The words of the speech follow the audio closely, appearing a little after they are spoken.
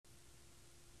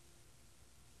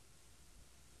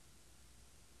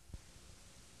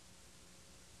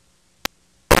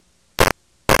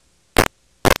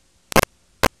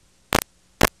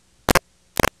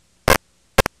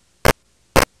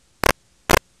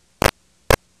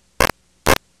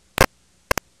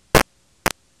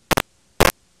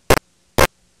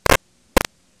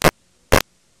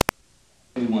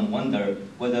some wonder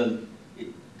whether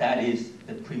that is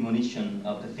the premonition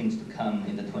of the things to come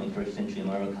in the 21st century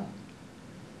America.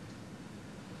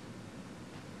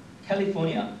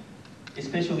 California,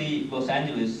 especially Los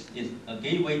Angeles, is a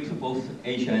gateway to both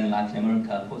Asia and Latin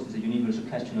America, poses a universal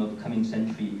question of the coming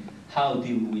century, how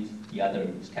deal with the other,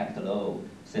 with capital O,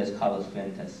 says Carlos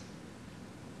Fuentes.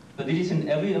 But it is in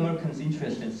every American's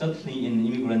interest, and certainly in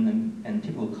immigrant and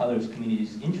people of color's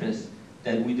communities' interest,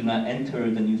 that we do not enter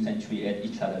the new century at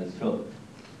each other's throat.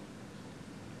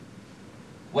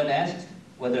 When asked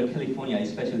whether California,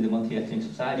 especially the multi-ethnic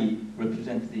society,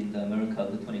 represented in the America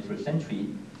of the 21st century,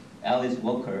 Alice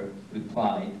Walker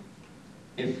replied,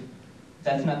 if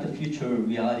that's not the future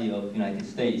reality of the United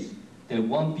States, there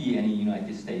won't be any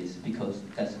United States because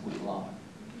that's who we are.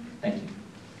 Thank you.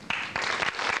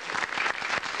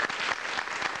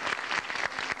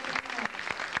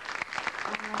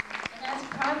 And as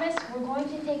promised, we're going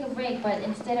to take a break, but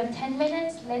instead of 10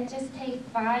 minutes, let's just take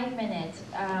 5 minutes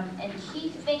and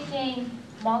keep thinking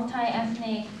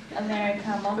multi-ethnic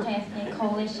America, multi-ethnic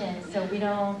coalition, so we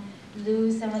don't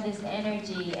lose some of this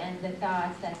energy and the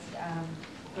thoughts that's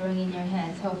brewing in your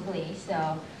heads, hopefully.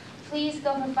 So please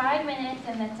go for 5 minutes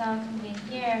and let's all convene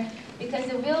here, because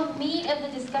the real meat of the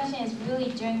discussion is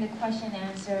really during the question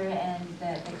answer and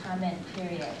the comment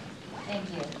period. Thank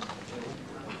you.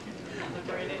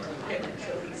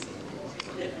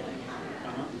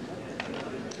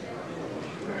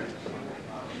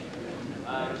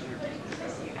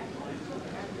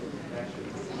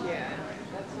 Yeah,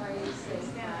 that's why you say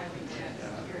stand.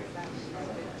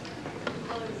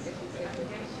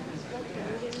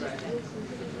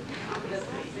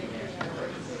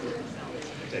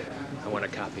 I want a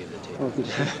copy of the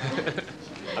tape.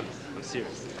 I'm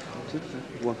serious.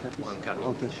 One copy? One copy.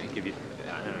 Okay. I give you,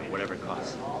 I don't know, whatever it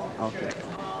costs. Okay.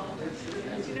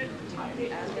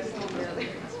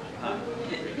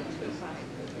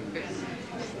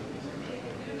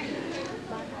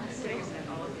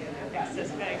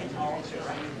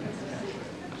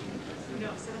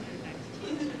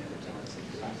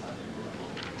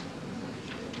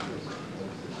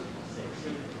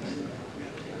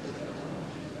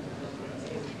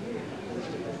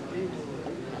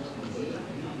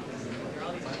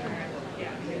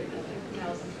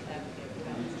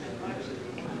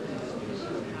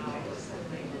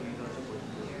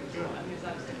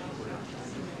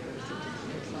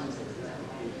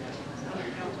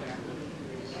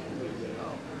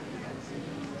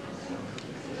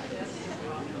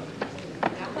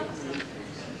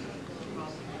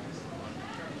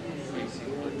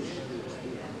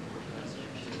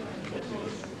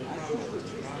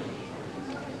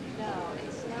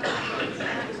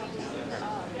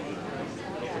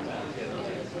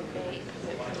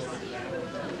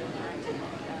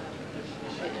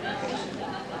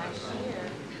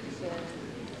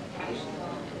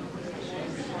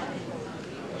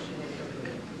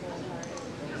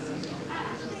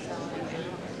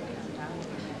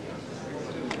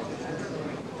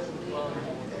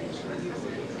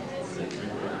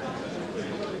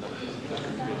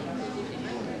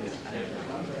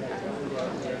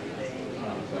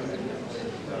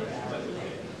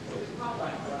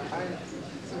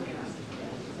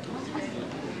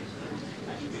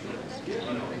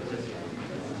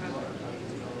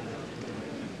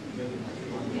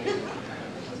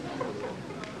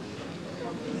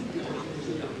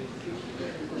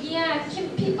 Yeah, can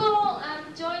people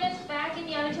join us back in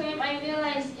the auditorium? I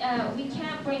realize we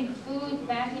can't bring food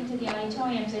back into the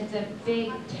auditorium, so it's a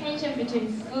big tension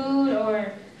between food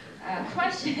or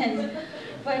questions.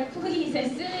 But please,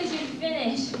 as soon as you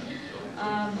finish,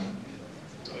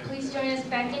 please join us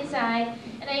back inside.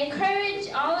 And I encourage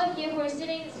all of you who are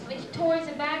sitting towards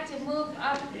the back to move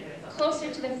up closer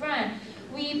to the front.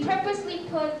 We purposely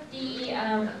put the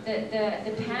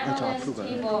panelist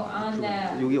table on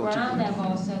the ground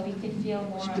level so we could feel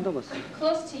more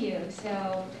close to you.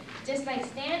 So just like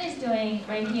Stan is doing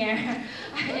right here,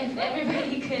 if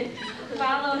everybody could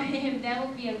follow him, that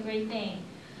would be a great thing.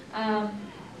 And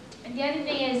the other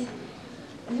thing is,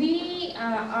 we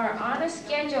are on a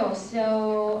schedule,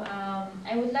 so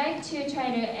I would like to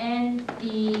try to end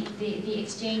the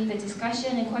exchange, the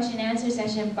discussion and question and answer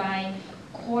session by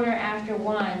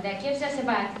 1:15. That gives us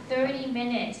about 30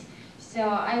 minutes. So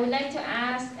I would like to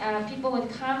ask people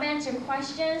with comments or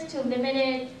questions to limit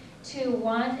it to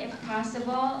one if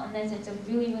possible, unless it's a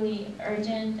really, really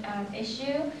urgent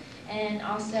issue, and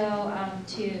also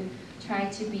to try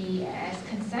to be as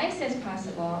concise as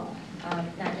possible,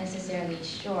 not necessarily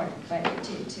short, but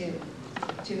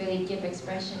to really give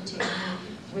expression to any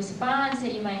response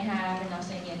that you might have, and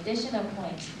also any additional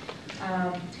points.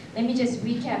 Let me just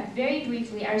recap very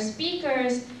briefly. Our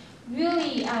speakers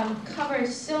really covered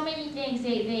so many things.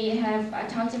 They have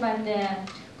talked about the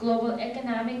global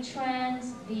economic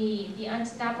trends, the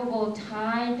unstoppable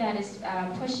tide that is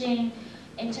pushing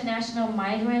international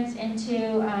migrants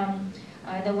into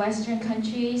the Western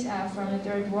countries from the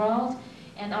third world,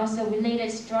 and also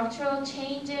related structural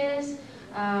changes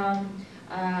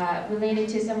related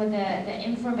to some of the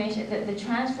information, the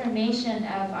transformation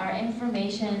of our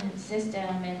information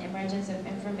system and emergence of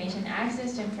information,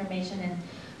 access to information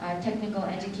and technical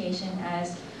education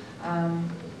as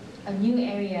a new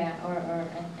area or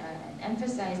an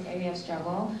emphasized area of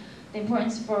struggle. The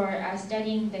importance for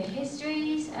studying the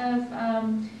histories of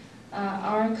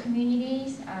our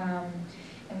communities.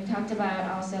 And we talked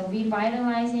about also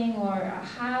revitalizing or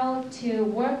how to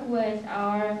work with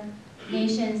our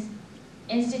nation's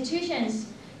institutions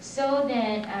so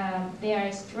that they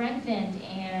are strengthened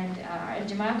and our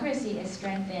democracy is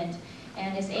strengthened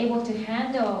and is able to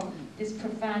handle this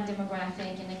profound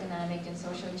demographic and economic and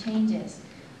social changes.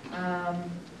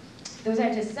 Those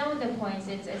are just some of the points.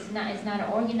 It's not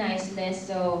an organized list,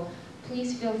 so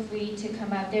please feel free to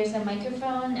come up. There's a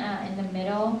microphone in the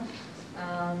middle,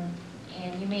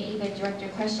 and you may either direct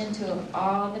your question to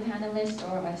all the panelists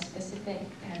or a specific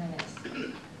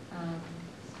panelist.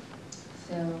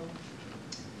 So,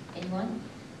 anyone?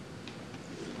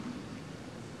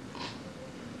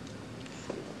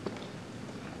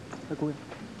 Go ahead.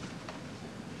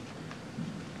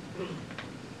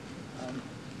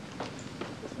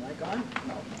 Is the mic on?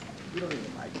 No, you don't need a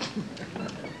mic.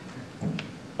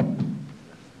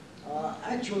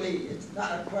 Actually, it's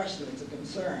not a question, it's a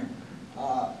concern.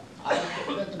 I've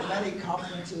been to many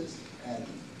conferences and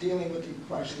dealing with the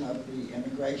question of the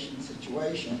immigration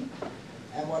situation.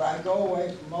 And what I go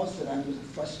away from most of them is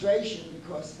frustration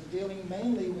because they're dealing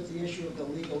mainly with the issue of the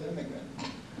legal immigrant.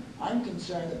 I'm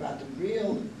concerned about the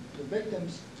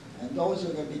victims and those who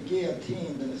are going to be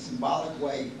guillotined in a symbolic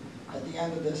way at the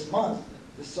end of this month,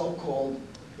 the so-called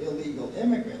illegal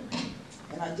immigrant.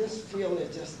 And I just feel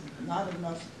there's just not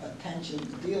enough attention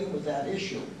dealing with that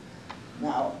issue.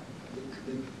 Now,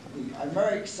 I'm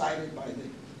very excited by the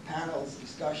panel's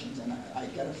discussions, and I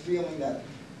get a feeling that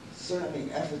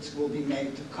certainly efforts will be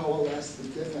made to coalesce the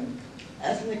different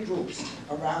ethnic groups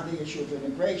around the issue of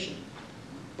immigration.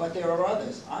 But there are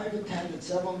others. I've attended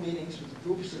several meetings with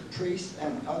groups of priests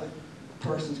and other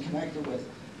persons connected with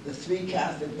the 3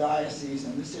 Catholic dioceses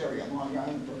in this area, Long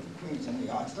Island, Brooklyn, Queens, and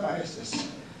the Archdiocese.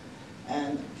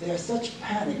 And there's such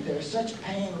panic, there's such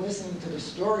pain listening to the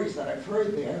stories that I've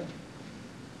heard there,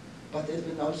 but there's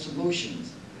been no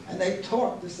solutions. And they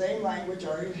talk the same language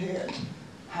I hear.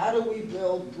 How do we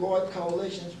build broad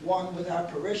coalitions, one with our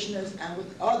parishioners and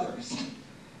with others?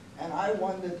 And I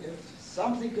wondered if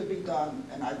something could be done,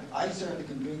 and I certainly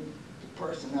could bring the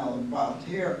personnel involved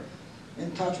here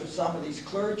in touch with some of these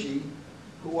clergy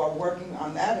who are working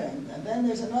on that end. And then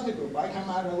there's another group. I come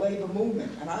out of the labor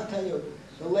movement, and I'll tell you,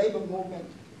 the labor movement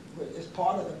is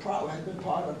part of the problem, has been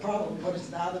part of the problem, but it's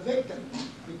now the victim,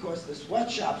 because the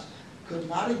sweatshops could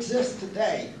not exist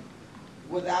today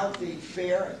without the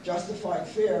fair, justified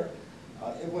fear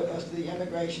of the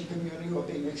immigration community who are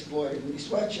being exploited in these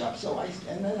sweatshops. So I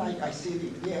see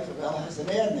the FFL has an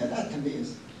ad in there. That to me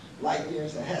is light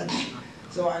years ahead.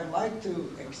 So I'd like to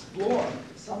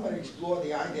somebody explore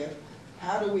the idea of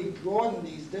how do we broaden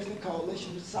these different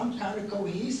coalitions with some kind of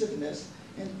cohesiveness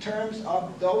in terms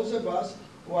of those of us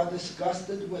who are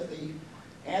disgusted with the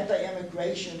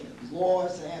anti-immigration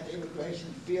laws and anti-immigration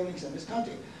feelings in this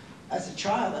country. As a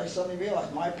child, I suddenly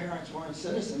realized my parents weren't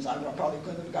citizens. I probably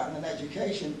couldn't have gotten an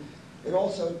education. It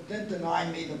also didn't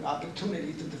deny me the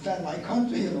opportunity to defend my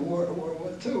country in the World War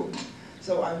II.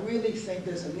 So I really think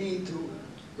there's a need to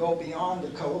go beyond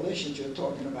the coalitions you're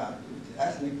talking about,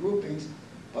 ethnic groupings,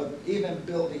 but even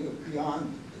building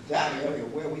beyond that area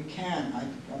where we can,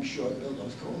 I'm sure, build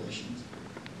those coalitions.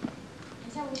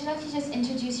 So would you like to just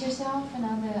introduce yourself and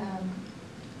other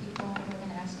people who are going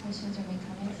to ask questions or make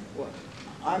comments? Well,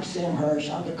 I'm Sam Hirsch.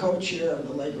 I'm the co-chair of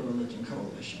the Labor Religion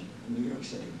Coalition in New York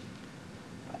City.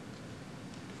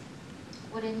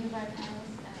 Would any of our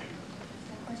panelists ask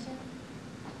a question?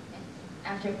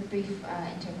 After a brief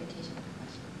interpretation of the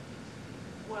question.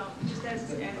 Well, just as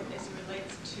it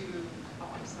relates to, oh,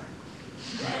 I'm sorry.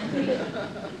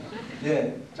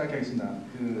 예, 짧게 하겠습니다.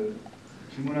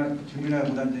 질문할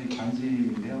무단적인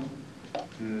관심인데요.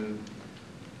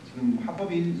 지금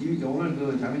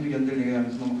오늘 자민주의 연대를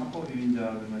얘기하면서 너무 합법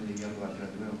이민자들만 얘기한 것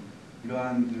같아가지고요.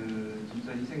 이러한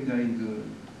진짜 희생자인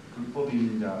불법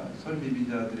이민자, 설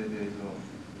이민자들에 대해서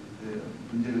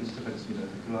문제를 지적하셨습니다.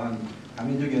 그러한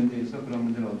자민주의 연대에서 그런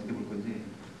문제를 어떻게 볼 건지,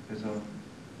 그래서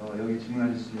여기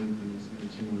질문하실 수 있는 분이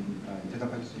있으면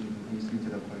대답하실 수 있는 분이 있으면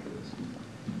대답하겠습니다.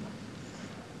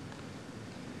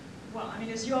 Well, I mean,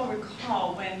 as you all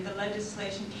recall, when the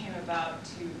legislation came about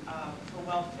for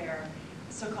welfare,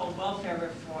 so-called welfare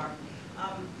reform,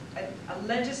 a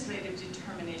legislative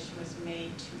determination was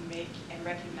made to make and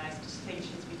recognize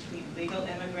distinctions between legal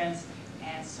immigrants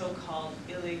and so-called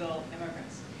illegal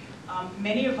immigrants.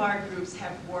 Many of our groups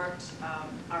have worked,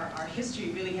 our history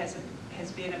really has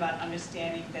been about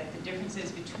understanding that the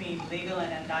differences between legal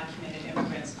and undocumented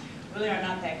immigrants really are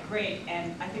not that great,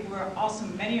 and I think we're also,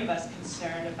 many of us,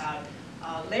 concerned about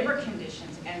labor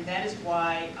conditions, and that is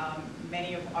why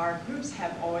many of our groups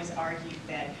have always argued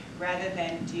that rather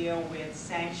than deal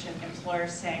with employer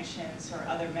sanctions or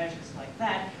other measures like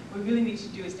that, what we really need to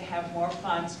do is to have more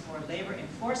funds for labor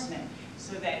enforcement,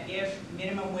 so that if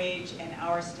minimum wage and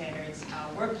hour standards,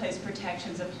 workplace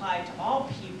protections apply to all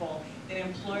people, that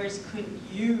employers couldn't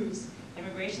use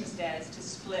immigration status to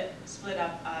split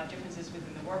up differences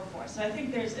within the workforce. So I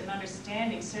think there's an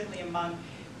understanding, certainly among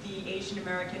the Asian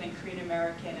American and Korean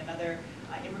American and other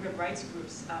immigrant rights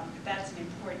groups, that that's an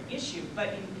important issue.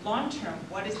 But in long term,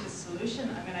 what is the solution?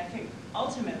 I mean, I think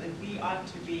ultimately we ought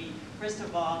to be, first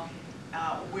of all,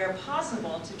 where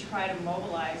possible, to try to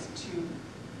mobilize to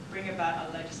bring about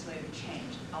a legislative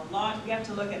change. We have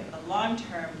to look at a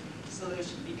long-term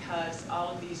solution, because all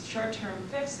of these short-term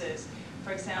fixes,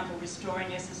 for example, restoring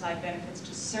SSI benefits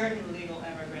to certain legal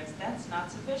immigrants, that's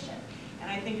not sufficient.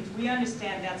 And I think if we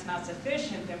understand that's not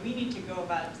sufficient, then we need to go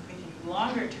about thinking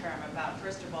longer term about,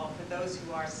 first of all, for those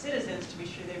who are citizens, to be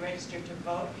sure they register to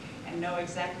vote and know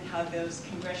exactly how those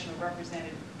congressional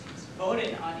representatives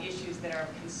voted on issues that are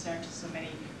of concern to so many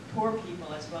poor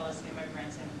people, as well as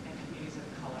immigrants and communities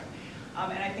of color.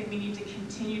 And I think we need to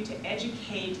continue to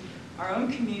educate our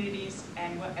own communities,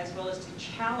 and as well as to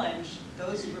challenge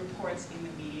those reports in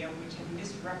the media which have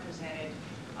misrepresented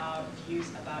views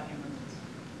about immigrants.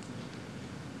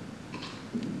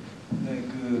 네,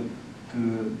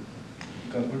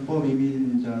 그러니까 불법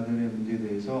이민자들의 문제에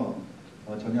대해서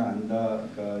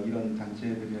그러니까 이런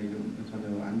단체들이나 이런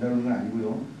전혀 안 다루는 건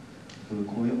아니고요. 그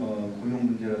고용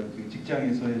문제라든지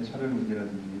직장에서의 차별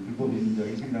문제라든지 불법 이민자가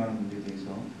희생당하는 문제에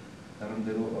대해서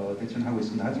나름대로 대처는 하고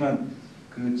있습니다. 하지만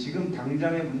그 지금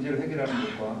당장의 문제를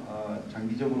해결하는 것과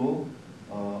장기적으로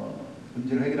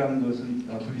문제를 해결하는 것은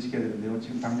분리시켜야 되는데요.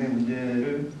 지금 당장의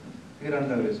문제를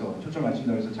해결한다고 해서 초점을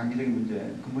맞춘다고 해서 장기적인 문제,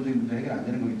 근본적인 문제 해결 안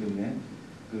되는 거기 때문에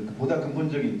보다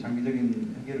근본적인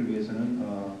장기적인 해결을 위해서는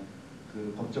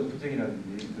그 법적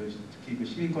투쟁이라든지 특히 그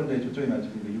시민권자의 초점이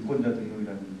맞추는 유권자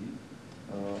등록이라든지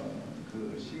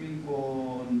그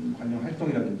시민권 관련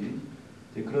활동이라든지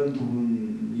그런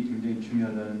부분이 굉장히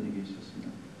중요하다는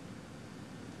얘기이셨습니다.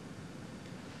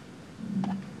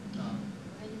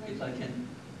 If I can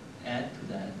add to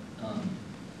that,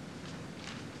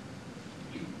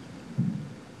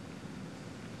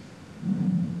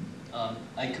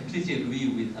 I completely agree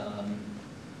with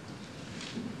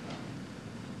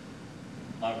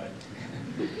Margaret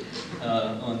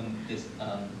on this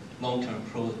long-term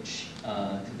approach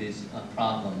to this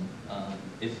problem.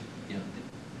 If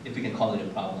we can call it a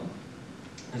problem,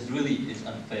 it really is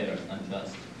unfair,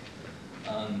 unjust.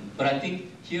 But I think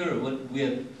here what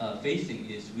we are facing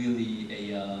is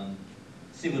really a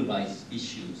civil rights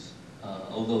issues.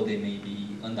 Although they may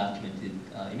be undocumented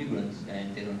immigrants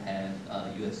and they don't have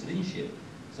U.S. citizenship,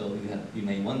 so you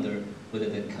may wonder whether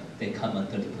they come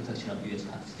under the protection of U.S.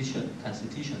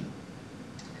 Constitution.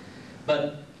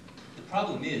 But the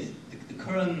problem is the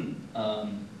current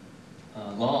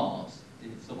laws, the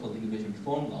so-called immigration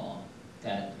reform law,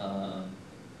 that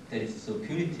is so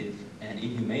punitive and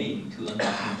inhumane to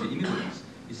undocumented immigrants,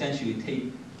 essentially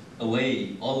take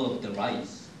away all of the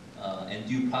rights and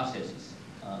due processes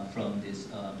from these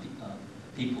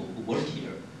people who work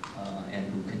here and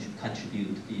who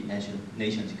contribute to the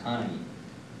nation's economy.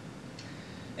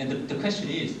 And the question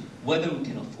is whether we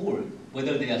can afford,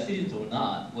 whether they are citizens or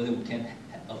not, whether we can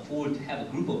afford to have a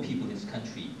group of people in this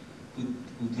country who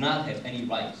do not have any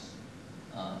rights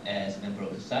as a member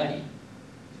of society.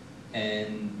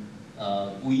 And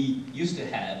we used to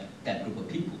have that group of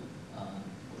people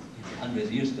hundreds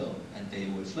of years ago, and they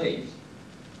were slaves.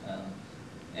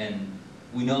 And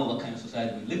we know what kind of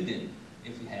society we lived in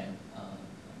if we had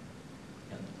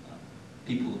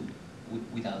people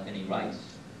without any rights.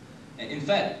 And in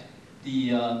fact,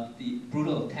 the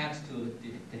brutal attacks to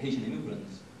the Haitian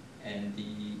immigrants and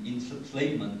the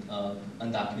enslavement of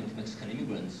undocumented Mexican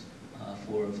immigrants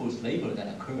for forced labor that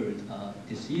occurred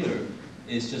this year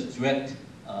is just direct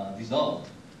result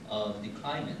of the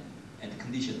climate and the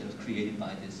condition that was created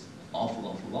by this awful,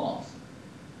 awful laws.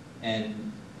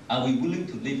 And are we willing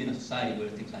to live in a society where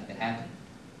things like that happen?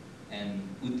 And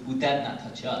would that not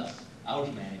touch us, our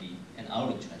humanity, and our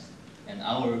interest, and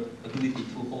our ability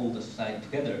to hold the society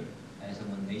together as a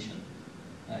one nation?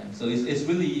 And so it's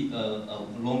really a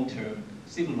long-term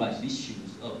civil rights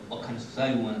issues of what kind of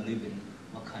society we want to live in,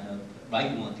 what kind of right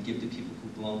we want to give to people who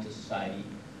belong to society.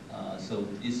 So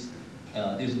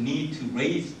there's a need to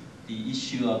raise the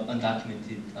issue of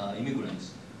undocumented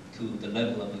immigrants to the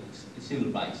level of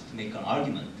civil rights to make an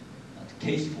argument, to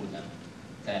case for them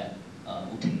that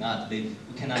we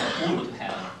cannot afford to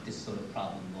have this sort of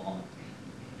problem go on.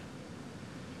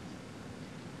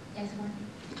 Yes, Mark?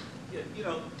 Yeah, you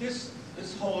know, this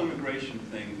whole immigration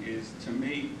thing is, to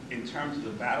me, in terms of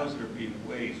the battles that are being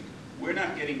waged, we're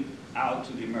not getting out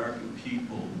to the American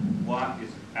people what is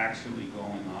actually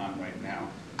going on right now.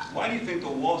 Why do you think the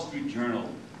Wall Street Journal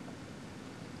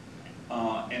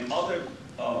and other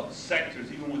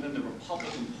sectors, even within the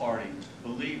Republican Party,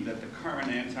 believe that the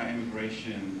current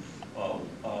anti-immigration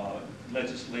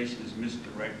legislation is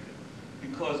misdirected?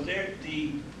 Because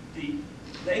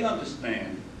they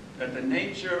understand that the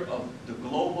nature of the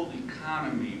global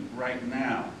economy right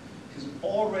now is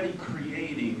already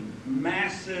creating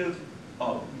massive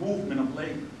movement of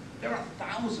labor. There are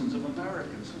thousands of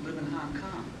Americans who live in Hong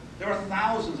Kong. There are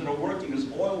thousands that are working as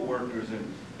oil workers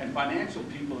and financial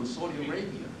people in Saudi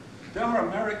Arabia. There are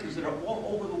Americans that are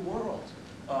all over the world.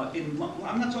 I'm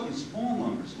not talking small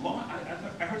numbers.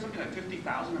 I heard something like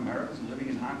 50,000 Americans living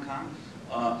in Hong Kong.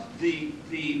 The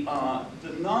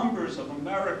numbers of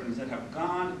Americans that have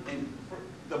gone in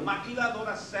the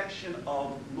Maquiladora section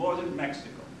of northern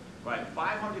Mexico, right?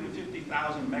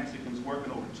 550,000 Mexicans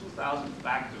working over 2,000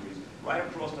 factories right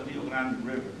across the Rio Grande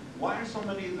River. Why are so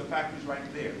many of the factories right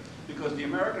there? Because the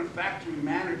American factory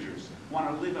managers want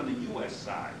to live on the U.S.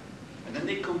 side. And then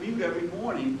they commute every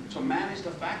morning to manage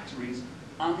the factories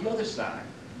on the other side,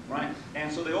 right?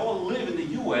 And so they all live in the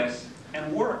U.S.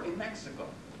 and work in Mexico.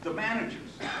 The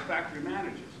managers, the factory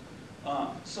managers.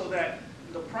 So that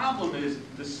the problem is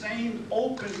the same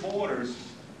open borders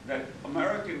that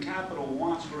American capital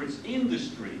wants for its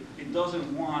industry, it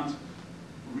doesn't want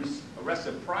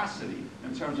reciprocity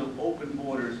in terms of open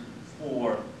borders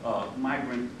for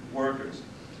migrant workers.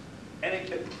 And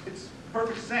it's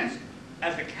perfect sense.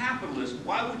 As a capitalist,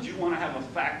 why would you want to have a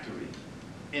factory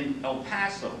in El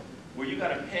Paso where you got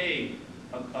to pay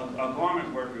a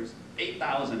garment workers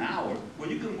 $8 an hour, when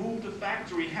you can move the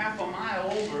factory half a mile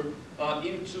over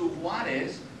into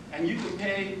Juarez, and you can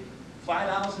pay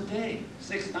 $5 a day,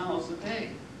 $6 a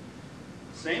day.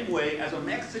 Same way as a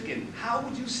Mexican, how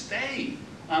would you stay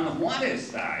on the Juarez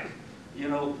side, you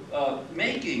know,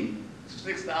 making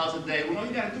 $6 a day? Well, all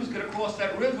you got to do is get across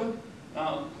that river,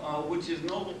 which is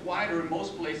no wider in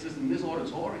most places than this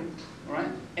auditorium,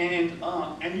 right? And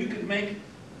you could make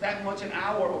that much an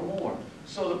hour or more.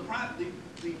 So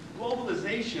the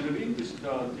globalization of English,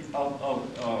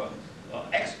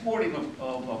 exporting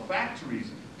of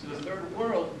factories to the third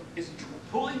world is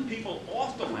pulling people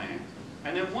off the land,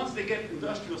 and then once they get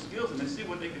industrial skills and they see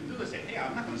what they can do, they say, hey,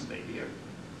 I'm not going to stay here.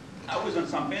 I was in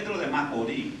San Pedro de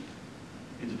Macorís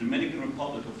in the Dominican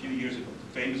Republic a few years ago,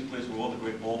 the famous place where all the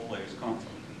great ball players come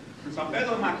from. San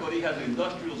Pedro de Macorís has an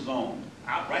industrial zone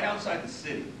right outside the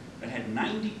city that had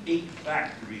 98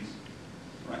 factories,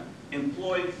 right,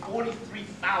 employing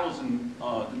 43,000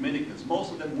 Dominicans,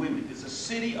 most of them women. It's a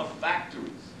city of factories.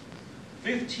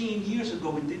 15 years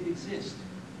ago, it didn't exist.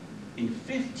 In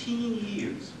 15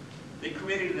 years, they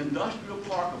created an industrial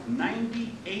park of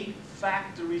 98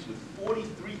 factories with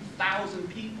 43,000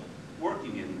 people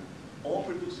working in them, all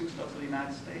producing stuff for the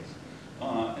United States,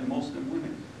 and most of them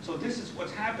women. So this is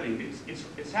what's happening.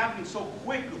 It's happening so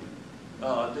quickly.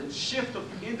 The shift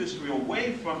of the industry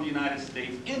away from the United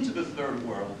States into the third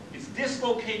world is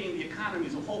dislocating the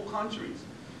economies of whole countries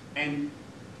and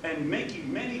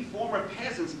making many former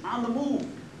peasants on the move.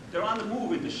 They're on the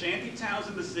move into shanty towns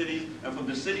in the cities, and from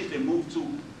the cities they move to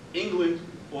England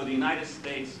or the United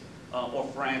States or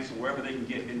France or wherever they can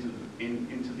get into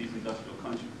these industrial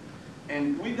countries.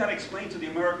 And we've got to explain to the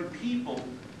American people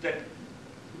that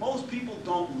most people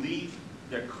don't leave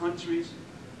their countries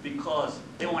because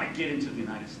they want to get into the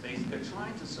United States. They're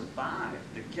trying to survive.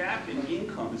 The gap in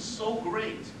income is so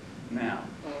great now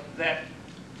that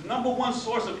the #1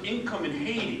 source of income in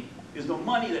Haiti is the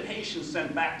money that Haitians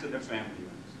send back to their family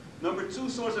members. #2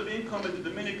 source of income in the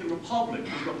Dominican Republic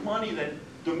is the money that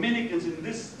Dominicans in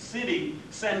this city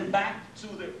send back to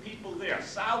their people there.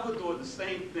 Salvador, the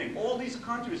same thing. All these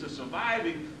countries are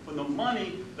surviving from the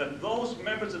money that those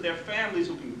members of their families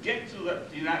who can get to the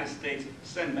United States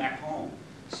send back home.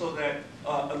 So that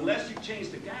unless you change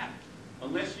the gap,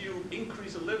 unless you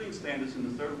increase the living standards in the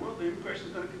third world, the immigration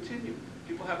is going to continue.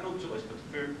 People have no choice but to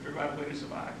figure out a way to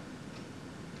survive.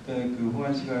 네, 그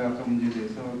호환 씨가 아까 문제에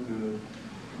대해서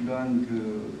이러한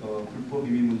불법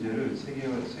이민 문제를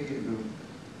세계가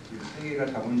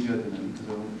자본주의화되는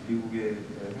그래서 미국의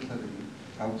회사들이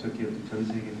다국적 기업들 전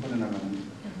세계에 퍼져나가는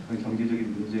그런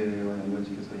경제적인 문제와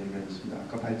연관지어서 얘기하셨습니다.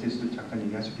 아까 발제수도 잠깐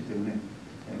얘기하셨기 때문에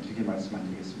길게 말씀 안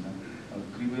드리겠습니다.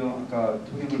 그리고요, 아까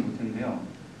통역을 못했는데요.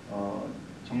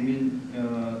 정민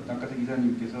나카세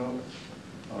기사님께서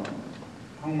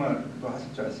한국말도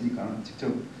하실 줄 아시니까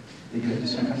직접 얘기를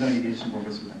해주시면 간단하게 얘기해 주시면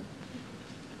고맙겠습니다.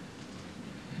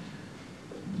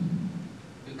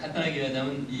 간단하게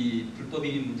얘기하자면 이 불법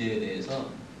이민 문제에 대해서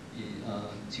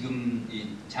지금 이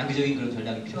장기적인 그런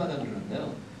전략이 필요하다고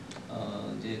그러는데요.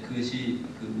 이제 그것이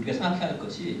우리가 생각해야 할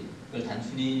것이 그걸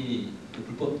단순히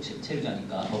불법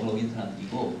체류자니까 법을 어긴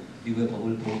사람들이고 미국의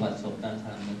법을 보호받을 수 없다는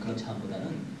사람은 그런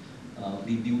차원보다는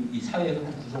우리 미국 이 사회의 한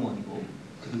구성원이고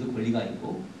그들도 권리가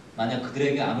있고 만약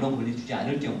그들에게 아무런 권리 주지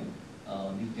않을 경우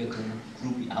미국의 그런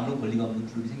그룹이 아무런 권리가 없는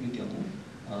그룹이 생길 경우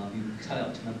미국 사회에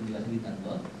엄청난 문제가 생긴다는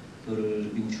것. 그거를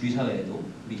미국 주위 사회에도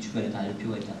우리 주변에도 알릴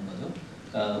필요가 있다는 거죠.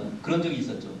 그러니까 그런 적이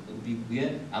있었죠.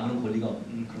 미국에 아무런 권리가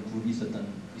없는 그런 그룹이 있었던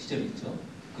시절이 있죠.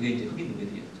 그게 이제 흑인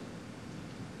노예들이었죠.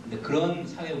 근데 그런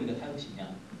사회에 우리가 살고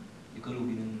싶냐? 그걸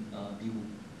우리는 미국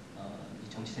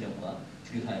정치 세력과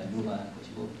주류 사회에 물어봐야 할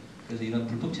것이고, 그래서 이런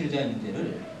불법 체류자의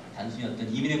문제를 단순히 어떤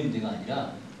이민의 문제가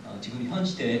아니라 지금 현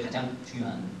시대의 가장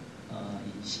중요한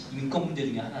인권 문제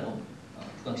중에 하나로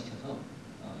부각시켜서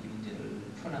이 문제를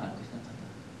풀어나갈 것이다.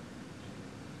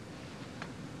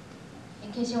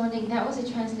 In case you're wondering, that was a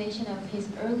translation of his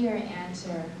earlier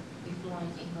answer before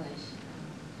in English,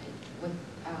 with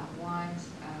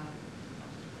Juan's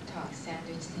talk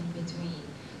sandwiched in between.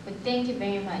 But thank you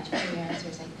very much for your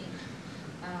answers. I think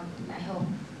I hope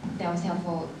that was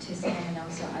helpful to Sam and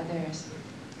also others.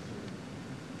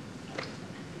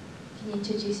 Can you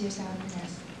introduce yourself and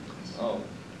ask a question? Oh,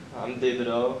 I'm David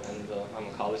O, and I'm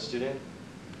a college student.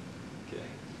 Okay.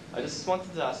 I just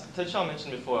wanted to ask, Teacher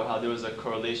mentioned before how there was a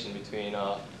correlation between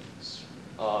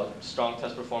strong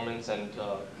test performance and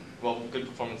good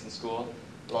performance in school,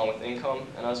 along with income.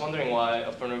 And I was wondering why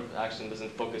affirmative action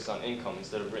doesn't focus on income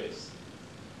instead of race.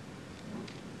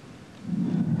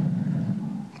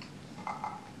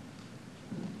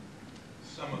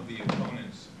 Some of the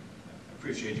opponents, I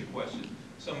appreciate your question.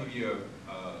 Some of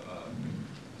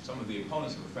the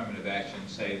opponents of affirmative action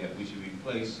say that we should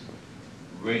replace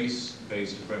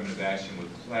race-based affirmative action with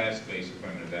class-based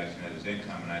affirmative action, that is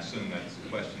income, and I assume that's the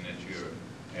question that you're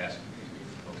asking.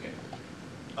 Okay.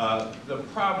 The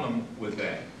problem with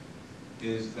that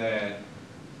is that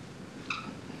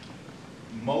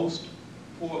most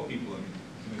poor people in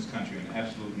this country, in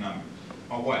absolute numbers,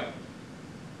 are white,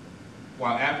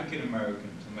 while African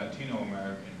Americans and Latino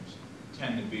Americans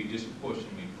tend to be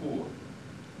disproportionately poor.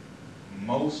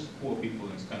 Most poor people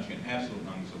in this country, in absolute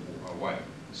numbers, are white.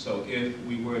 So if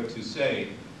we were to say,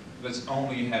 let's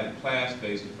only have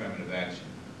class-based affirmative action,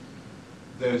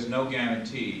 there's no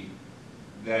guarantee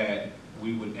that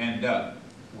we would end up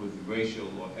with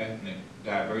racial or ethnic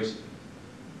diversity.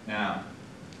 Now,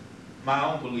 my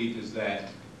own belief is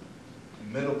that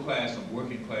middle-class and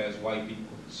working-class white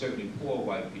people, certainly poor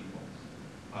white people,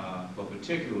 but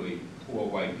particularly poor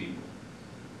white people,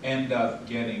 end up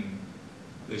getting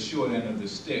the short end of the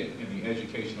stick in the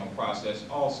educational process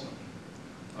also.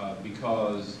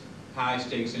 Because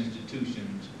high-stakes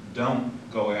institutions don't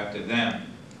go after them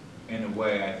in a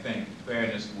way I think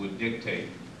fairness would dictate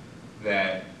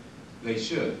that they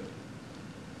should.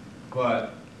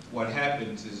 But what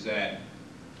happens is that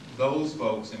those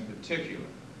folks in particular,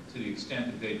 to the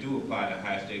extent that they do apply to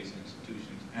high-stakes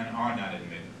institutions and are not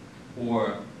admitted,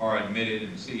 or are admitted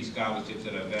and see scholarships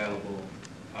that are available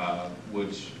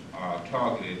which are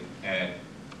targeted at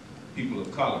people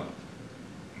of color.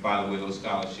 By the way, those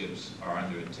scholarships are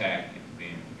under attack and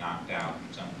being knocked out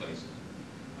in some places.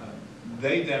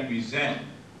 They then resent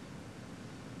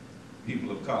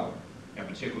people of color, and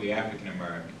particularly African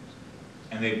Americans.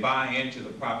 And they buy into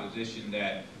the proposition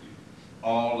that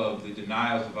all of the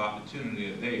denials of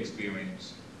opportunity that they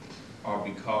experience are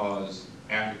because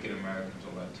African Americans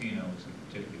or Latinos in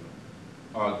particular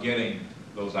are getting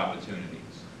those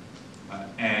opportunities.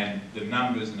 And the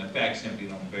numbers and the facts simply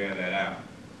don't bear that out.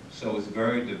 So it's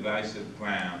very divisive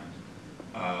ground.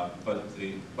 But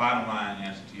the bottom line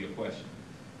answer to your question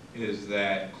is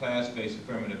that class-based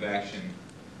affirmative action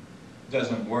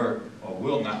doesn't work or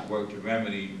will not work to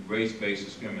remedy race-based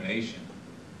discrimination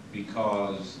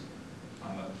because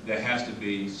there has to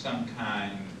be some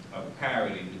kind of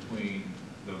parity between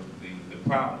the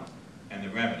problem and the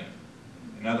remedy.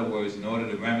 In other words, in order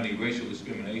to remedy racial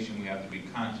discrimination, we have to be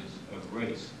conscious of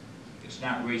race. It's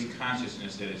not race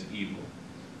consciousness that is evil.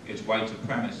 It's white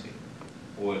supremacy,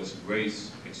 or it's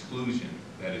race exclusion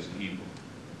that is evil.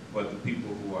 But the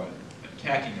people who are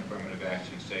attacking affirmative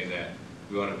action say that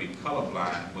we ought to be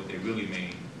colorblind. What they really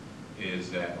mean is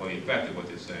that, or effectively what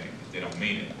they're saying, if they don't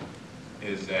mean it,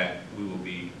 is that we will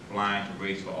be blind to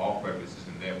race for all purposes,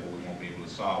 and therefore we won't be able to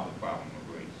solve the problem of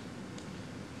race.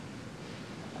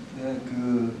 네,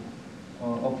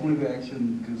 affirmative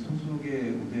action 소속의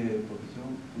우대법이죠.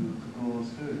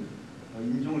 그것을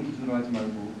인종을 기준으로 하지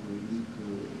말고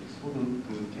소득,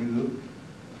 계급,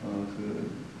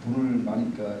 돈을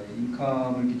많이, 그러니까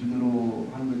인컴을 기준으로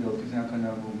하는 것에 어떻게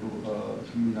생각하냐고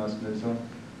질문이 나왔으면서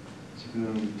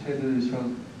지금 테드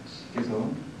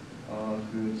셔께서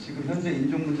지금 현재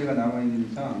인종 문제가 남아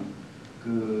있는 이상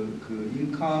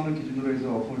인컴을 기준으로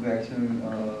해서 affirmative action을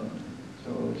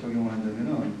적용을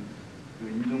한다면은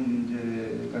인종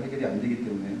문제가 해결이 안 되기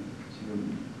때문에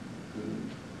지금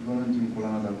이거는 좀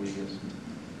곤란하다고 얘기했습니다.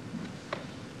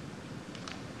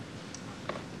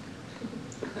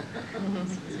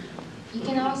 You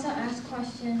can also ask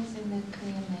questions in the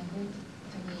Korean language.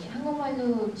 저기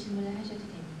한국말로 질문을 하셔도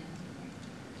됩니다.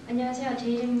 안녕하세요. 제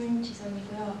이름은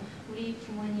지성이고요. 우리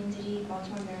부모님들이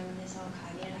멀티멀 메릴랜드에서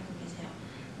가게를 하고 계세요.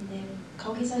 근데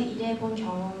거기서 일해본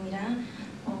경험이랑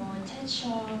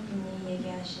태처 분이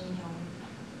얘기하신 경험,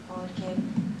 이렇게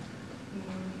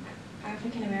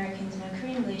African Americans나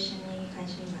Korean relation이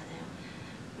관심이 많아요.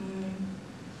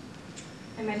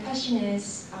 And my question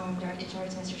is directed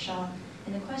towards Mr. Shaw.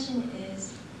 And the question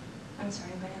is, I'm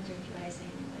sorry, I'm going to have to repeat what I say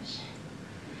in English.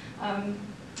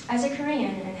 As a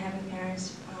Korean and having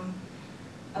parents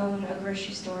own a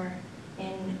grocery store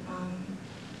in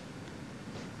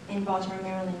Baltimore,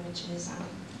 Maryland, which is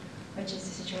the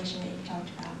situation that you talked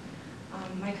about.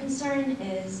 My concern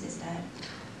is that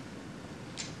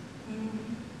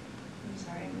I'm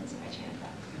sorry, I'm losing my train of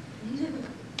thought.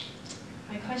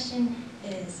 My question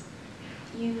is,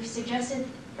 you suggested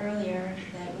earlier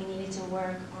that we needed to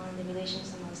work on the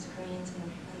relations amongst the Koreans and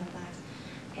the blacks,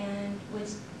 and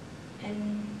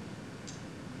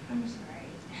I'm sorry.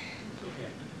 Okay.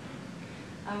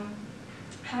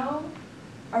 How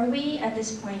are we at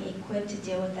this point equipped to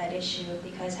deal with that issue?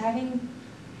 Because having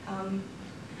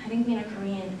been a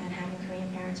Korean and having Korean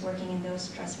parents working in those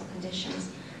stressful conditions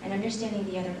and understanding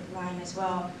the other line as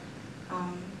well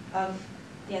of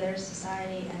the other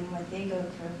society and what they go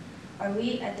through, are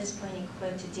we at this point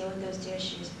equipped to deal with those two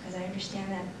issues? Because I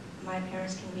understand that my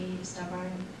parents can be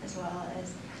stubborn as well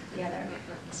as the other.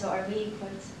 So are we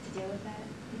equipped to deal with that?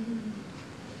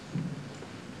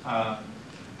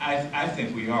 I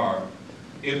think we are,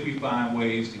 if we find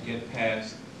ways to get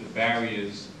past the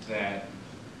barriers that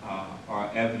are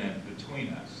evident between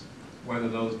us, whether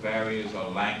those barriers are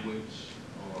language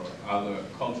or other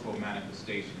cultural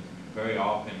manifestations. Very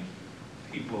often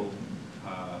people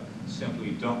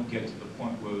simply don't get to the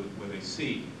point where they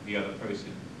see the other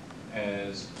person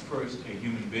as first a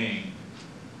human being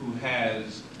who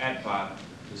has at bottom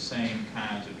the same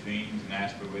kinds of dreams and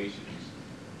aspirations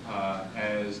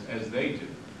as they do.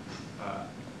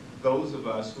 Those of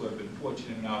us who have been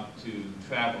fortunate enough to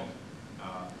travel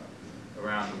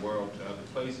around the world to other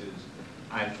places,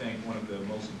 I think one of the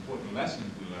most important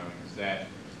lessons we learn is that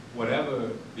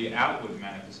whatever the outward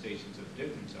manifestations of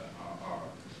difference are,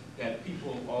 that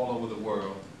people all over the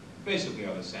world basically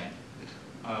are the same.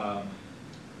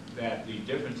 That the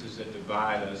differences that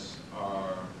divide us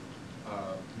are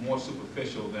more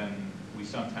superficial than we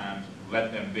sometimes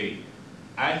let them be.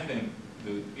 I think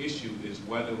the issue is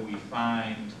whether we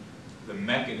find the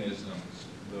mechanisms,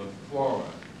 the fora,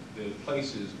 the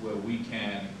places where we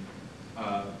can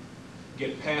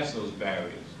get past those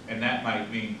barriers. And that might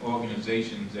mean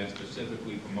organizations that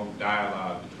specifically promote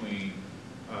dialogue between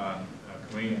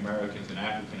Korean Americans and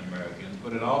African Americans,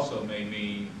 but it also may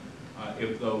mean,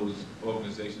 if those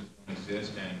organizations don't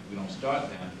exist and we don't start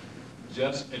them,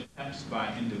 just attempts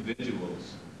by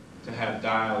individuals to have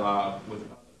dialogue with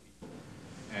other people.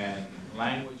 And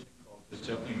language and culture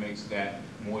certainly makes that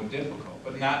more difficult,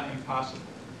 but not impossible.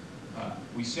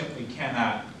 We simply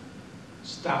cannot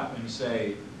stop and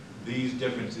say these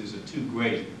differences are too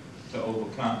great to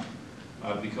overcome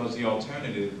because the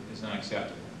alternative is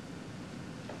unacceptable.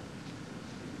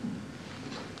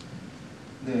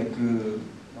 네,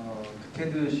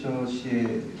 테드 셔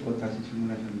씨의 다시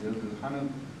질문하셨는데요. 한국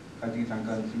가지기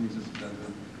잠깐 질문 있었습니다.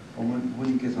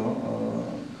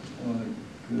 부모님께서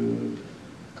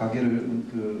가게를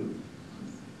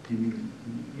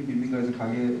빈민가에서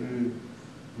가게를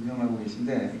운영하고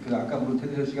계신데 아까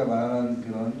테드 셔 씨가 말한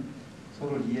그런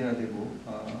서로를 이해해야 되고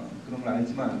그런 걸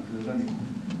알지만 그런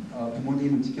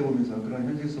부모님을 지켜보면서 그런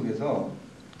현실 속에서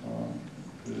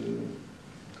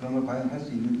그런 걸 과연 할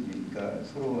수 있는지, 그러니까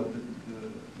서로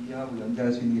이해하고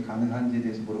연대할 수 있는 게 가능한지에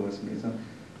대해서 물어봤습니다. 그래서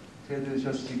테드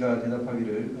셔츠가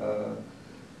대답하기를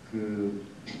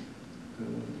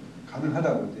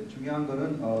가능하다고. 이제 중요한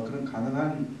거는 그런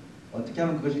가능한 어떻게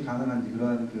하면 그것이 가능한지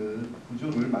그러한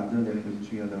구조를 만들어내는 것이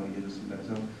중요하다고 얘기해줬습니다.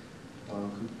 그래서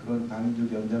그런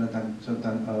단위적 연대는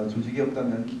조직이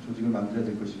없다면 조직을 만들어야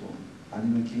될 것이고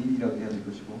아니면 개인이라도 해야 될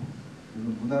것이고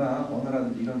물론 문화나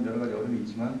언어라든지 이런 여러 가지 어려움이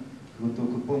있지만 그것도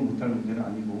극복 못할 문제는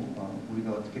아니고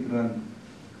우리가 어떻게 그러한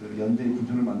연대의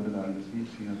구조를 만들어 나가는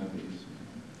것이 중요하다고 얘기했습니다.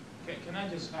 Can I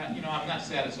just, I'm not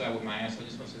satisfied with my answer. I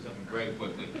just want to say something very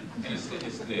quickly. And it's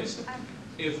this.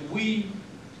 If we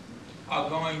are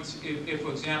going to, if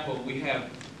for example, we have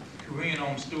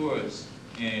Korean-owned stores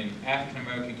in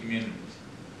African-American communities,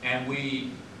 and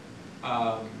we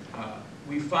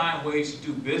find ways to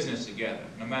do business together,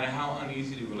 no matter how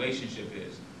uneasy the relationship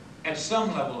is, at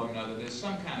some level or another, there's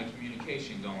some kind of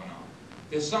communication going on.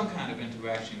 There's some kind of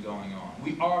interaction going on.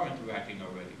 We are interacting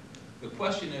already. The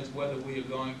question is whether we are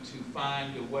going to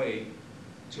find a way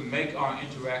to make our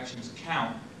interactions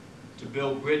count, to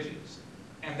build bridges.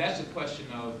 And that's a question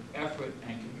of effort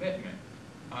and commitment.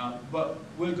 But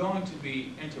we're going to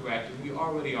be interacting. We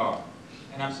already are.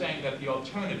 And I'm saying that the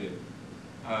alternative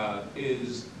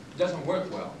doesn't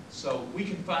work well. So we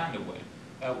can find a way.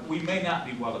 We may not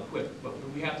be well equipped, but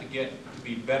we have to get to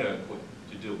be better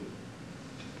equipped to do it.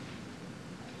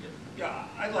 Yeah,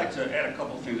 I'd like to add a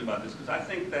couple of things about this, because I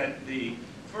think that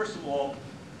first of all,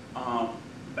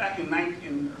 back in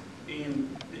the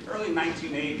early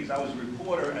 1980s, I was a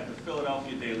reporter at the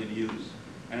Philadelphia Daily News.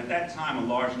 And at that time, a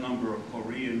large number of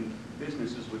Korean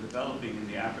businesses were developing in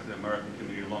the African-American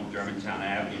community along Germantown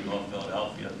Avenue, North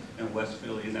Philadelphia, and West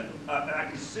Philly. And I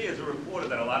can see as a reporter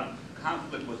that a lot of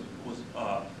conflict was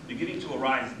beginning to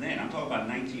arise then. I'm talking about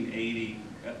 1980,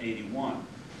 81.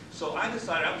 So I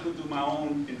decided I was going to do my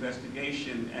own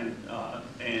investigation and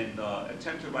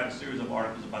attempt to write a series of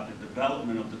articles about the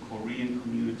development of the Korean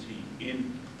community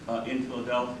in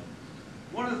Philadelphia.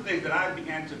 One of the things that I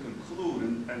began to conclude,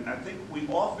 and I think we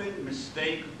often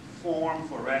mistake form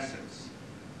for essence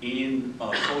in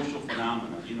social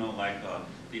phenomena. You know, like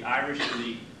the Irish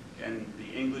and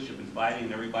the English have been fighting,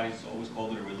 and everybody's always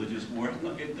called it a religious war.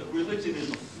 No, the religion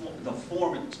is the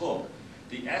form it took.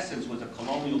 The essence was a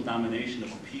colonial domination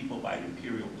of a people by an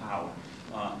imperial power.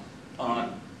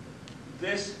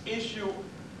 This issue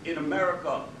in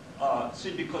America,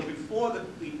 because before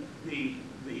the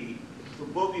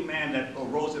boogeyman that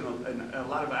arose in a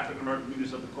lot of African American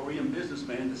communities of the Korean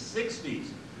businessman in the 60s,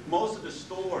 most of the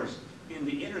stores in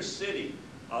the inner city,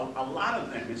 a lot of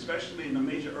them, especially in the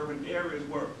major urban areas,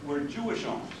 were Jewish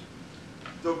owned.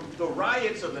 The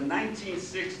riots of the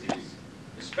 1960s,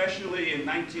 especially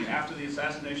after the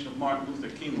assassination of Martin Luther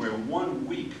King, where in 1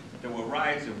 week there were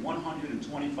riots in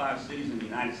 125 cities in the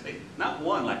United States. Not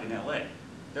one like in LA.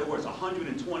 There was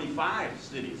 125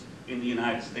 cities in the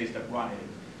United States that rioted.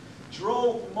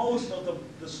 Drove most of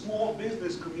the small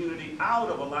business community out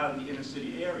of a lot of the inner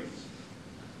city areas.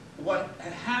 What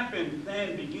had happened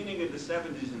then, beginning in the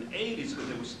 70s and 80s, because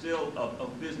there was still a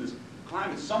business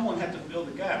climate, someone had to fill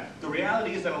the gap. The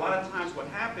reality is that a lot of times what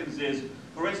happens is,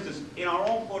 for instance, in our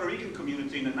own Puerto Rican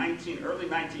community in the early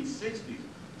 1960s,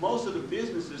 most of the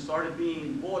businesses started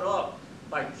being bought up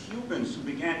by Cubans who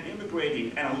began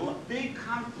immigrating, and a big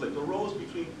conflict arose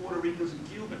between Puerto Ricans and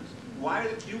Cubans. Why are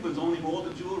the Cubans owning all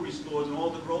the jewelry stores and all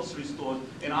the grocery stores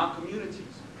in our communities?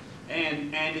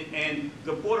 And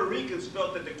the Puerto Ricans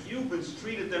felt that the Cubans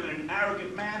treated them in an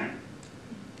arrogant manner.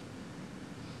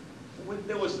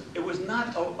 It was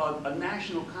not a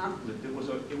national conflict. It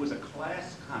was a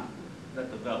class conflict that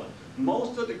developed.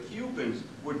 Most of the Cubans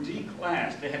were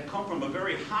declassed. They had come from a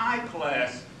very high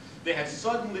class. They had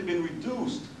suddenly been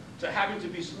reduced to having to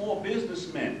be small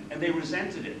businessmen, and they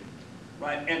resented it,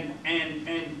 right?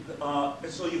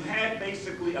 So you had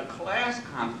basically a class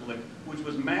conflict which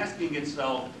was masking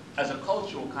itself as a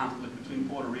cultural conflict between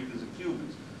Puerto Ricans and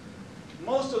Cubans.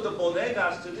 Most of the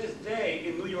bodegas to this day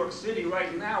in New York City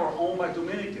right now are owned by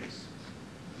Dominicans.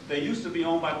 They used to be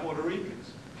owned by Puerto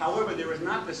Ricans. However, there is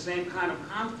not the same kind of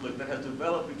conflict that has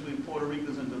developed between Puerto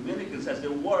Ricans and Dominicans as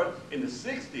there were in the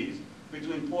 60s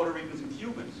between Puerto Ricans and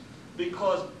Cubans,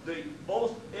 because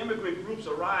both immigrant groups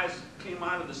came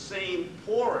out of the same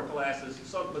poorer classes.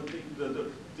 But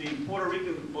the Puerto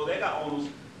Rican bodega owners,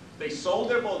 they sold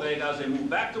their bodegas, they moved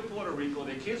back to Puerto Rico,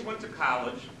 their kids went to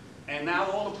college, and now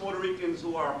all the Puerto Ricans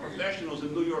who are professionals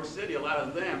in New York City, a lot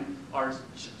of them are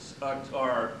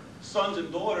sons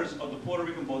and daughters of the Puerto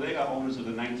Rican bodega owners of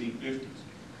the 1950s.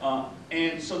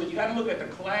 And so that you got to look at the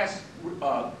class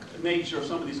nature of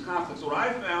some of these conflicts. What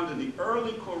I found in the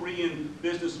early Korean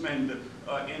businessmen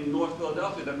in North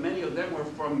Philadelphia, that many of them were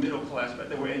from middle class, but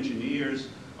they were engineers.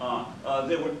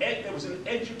 There was an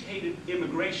educated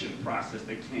immigration process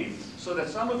that came, so that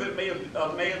some of it may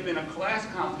have been a class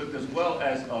conflict as well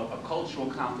as a cultural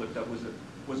conflict that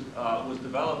was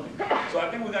developing. So I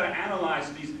think we've got to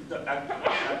analyze these. Again,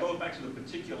 I go back to the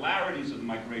particularities of the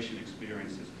migration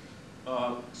experiences.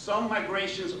 Some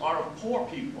migrations are of poor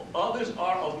people. Others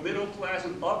are of middle class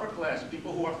and upper class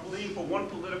people who are fleeing for one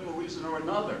political reason or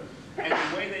another. And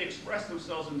the way they express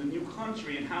themselves in the new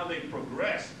country and how they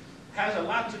progress has a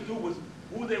lot to do with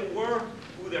who they were,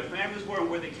 who their families were, and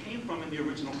where they came from in the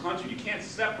original country. You can't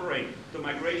separate the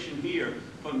migration here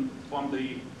from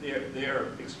their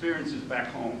experiences back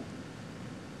home.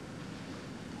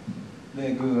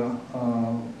 네,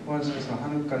 호환시에서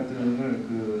한국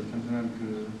갈등을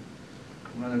단순한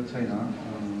문화적 차이나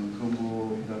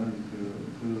그것보다는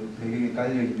그 배경에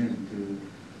깔려 있는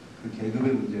그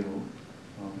계급의 문제로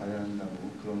봐야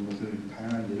한다고, 그런 것을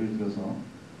다양한 예를 들어서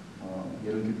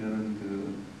예를 들면은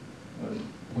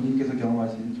본인께서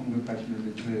경험하신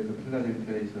 1980년대 초에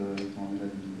필라델피아에서의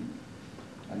경험이라든지,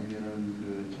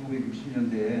 아니면은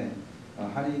 1960년대에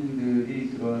한인들이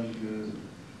그런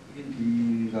흑인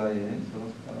비가에서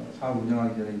사업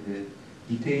운영하기 전에 이제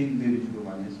이태인들이 주로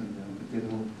많이 했었는데요.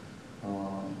 그때도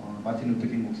마틴 루터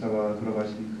킹 목사가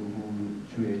돌아가신 그 후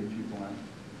주에 일주일 동안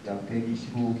약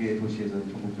 125개 도시에서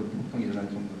전국적으로 폭동이 일어날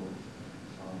정도로,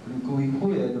 그리고 그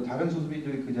이후에 또 다른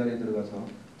소수민족이 그 자리에 들어가서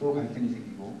또 갈등이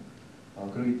생기고,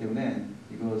 그렇기 때문에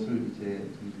이것을 이제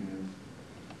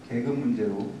계급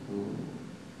문제로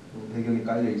배경에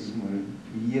깔려 있음을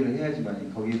이해를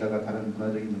해야지만 거기에다가 다른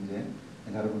문화적인 문제,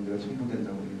 다른 문제가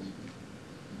첨부된다고 얘기했습니다.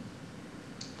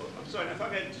 I'm sorry, if I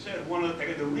could just add one other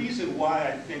thing. The reason why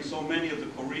I think so many of the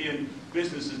Korean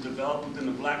businesses developed within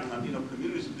the Black and Latino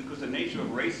communities is because the nature of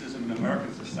racism in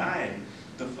American society.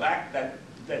 The fact that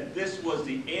this was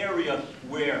the area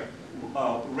where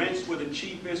rents were the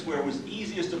cheapest, where it was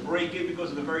easiest to break in because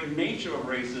of the very nature of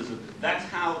racism. That's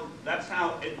how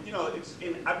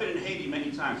I've been in Haiti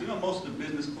many times. You know, most of the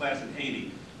business class in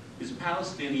Haiti is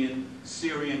Palestinian,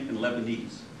 Syrian, and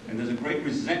Lebanese. And there's a great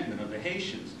resentment of the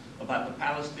Haitians about the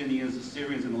Palestinians, the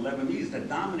Syrians, and the Lebanese that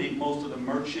dominate most of the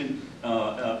merchant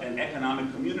and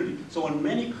economic community. So in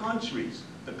many countries,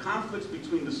 the conflicts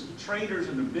between the traders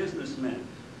and the businessmen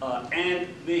and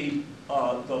the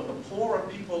poorer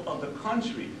people of the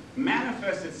country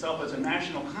manifests itself as a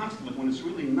national conflict when it's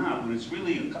really not, when it's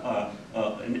really,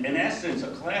 in essence, a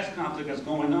class conflict that's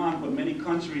going on, but many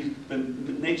countries, the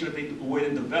nature of the way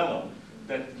they develop,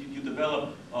 that you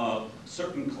develop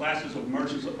certain classes of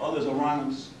merchants or others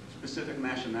around specific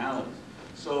nationalities.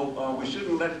 So we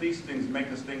shouldn't let these things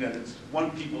make us think that it's one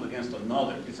people against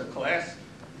another. It's a class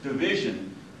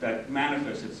division that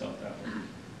manifests itself that way.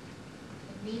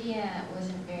 The media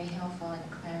wasn't very helpful in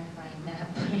clarifying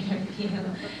that point of view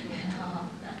at all.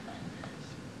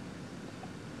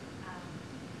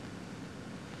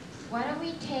 Why don't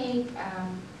we take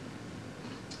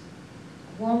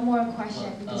one more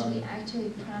question, because we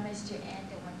actually promised to end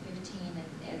at 1:15 and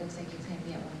it looks like it's going to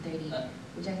be at 1:30.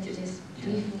 Would you like to just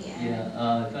briefly add?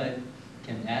 Yeah, if I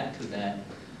can add to that,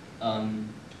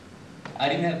 I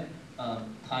didn't have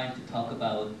time to talk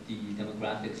about the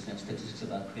demographics and statistics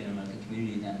about Korean American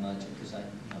community that much because I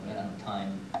ran out of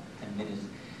time, 10 minutes.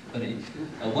 But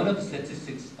one of the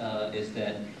statistics is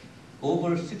that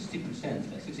over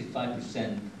 60%, like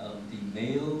 65% of the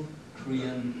male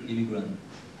Korean immigrants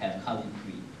have college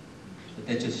degree. So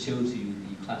that just shows you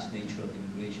the class nature of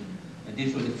immigration. And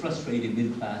these were the frustrated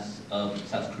middle class of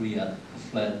South Korea who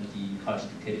fled the harsh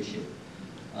dictatorship,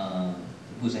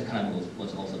 whose economy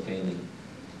was also failing.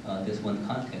 There's one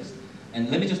context.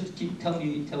 And let me just tell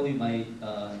you my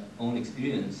own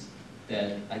experience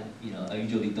that I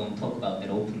usually don't talk about that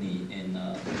openly in,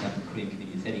 for example, Korean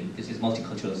community setting. This is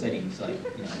multicultural setting, so I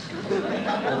can't talk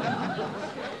about that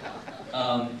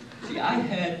openly. See, I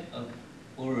had,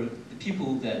 or the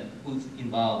people who's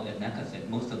involved at NAKASEC,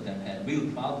 most of them had real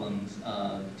problems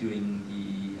during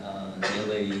the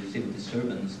LA civil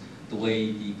disturbance, the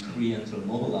way the Koreans were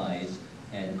mobilized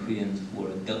and Koreans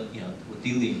were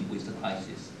dealing with the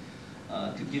crisis.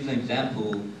 To give an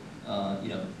example,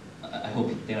 I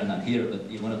hope they are not here, but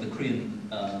in one of the Korean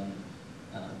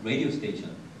radio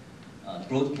stations,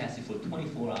 broadcasted for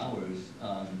 24 hours,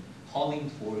 calling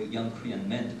for young Korean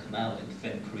men to come out and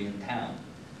defend Korean town.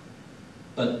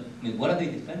 But what are they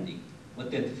defending?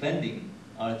 What they're defending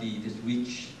are these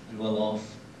rich and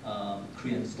well-off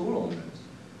Korean store owners.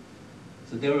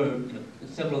 So there were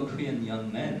several Korean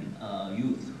young men,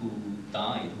 youth, who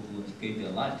died, who gave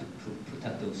their life to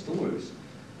protect those stores.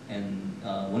 And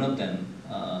one of them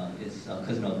is a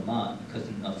cousin of mine,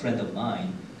 a friend of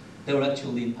mine. They were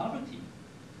actually in poverty.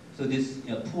 So this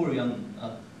poor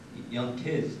young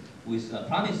kids with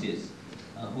promises,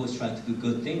 who was trying to do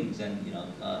good things and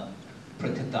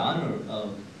protect the honor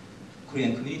of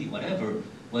Korean community, whatever,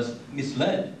 was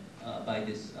misled by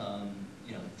this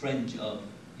fringe of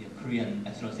Korean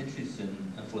ethnocentrism,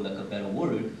 for lack of a better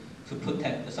word, to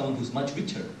protect someone who's much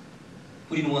richer,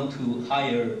 who didn't want to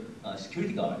hire a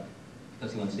security guard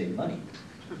because he wants to save money.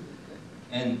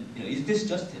 And is this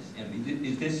justice?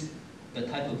 Is this the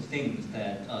type of things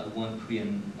that we want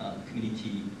Korean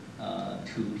community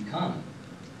to become?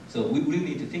 So we really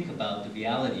need to think about the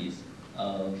realities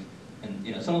of,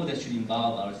 and some of that should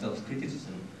involve our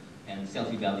self-criticism and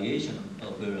self-evaluation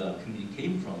of where our community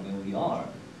came from, where we are.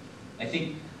 I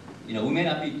think we may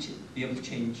not be able to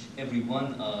change every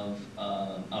one of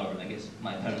our, I guess,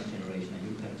 my parents' generation and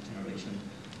your parents' generation.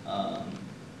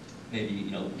 Maybe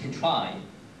we can try,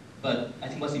 but I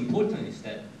think what's important is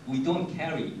that we don't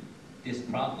carry this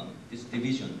problem, this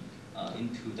division,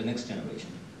 into the next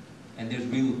generation. And there's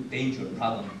real danger,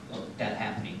 problem of that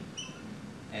happening,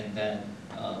 and that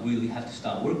we really have to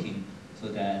start working so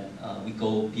that we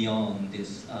go beyond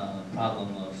this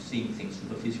problem of seeing things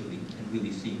superficially and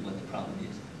really seeing what the problem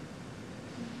is.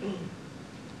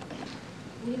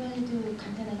 우리말도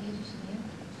간단하게 해주시네요.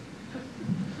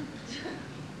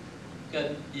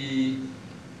 그러니까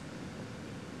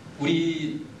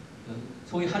우리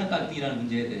소위 하는 갈등이라는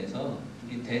문제에 대해서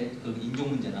우리 인종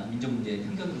문제나 민족 문제의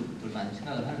편견으로 많이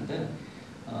생각을 하는데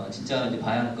진짜 이제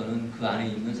봐야 할 거는 그 안에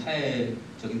있는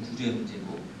사회적인 구조의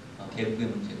문제고 계급의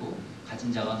문제고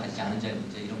가진 자와 가지지 않은 자의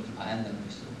문제 이런 것을 봐야 한다는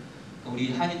것이죠. 그러니까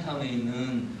우리 한인타운에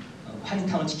있는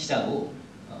한인타운을 지키자고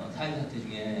사회 사태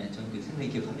중에 저는 그 생생히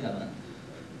기억합니다만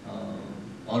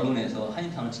언론에서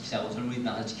한인타운을 지키자고 젊은이들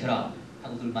나가서 지켜라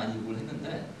하고들 많이 요구를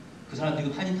했는데 그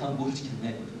사람들이 한인타운 뭐를 지켰냐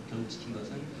이거죠. 결국 지킨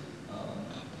것은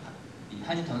이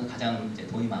한인타운은 가장 이제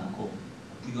돈이 많고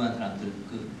부유한 사람들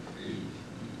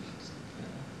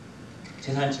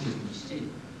재산을 지켜준 것이지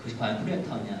그것이 과연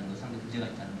코리아타운이냐는 것 상당히 문제가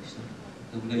있다는 것이죠.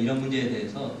 우리가 이런 문제에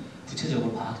대해서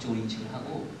구체적으로 과학적으로 인식을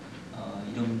하고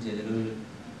이런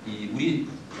문제들을 우리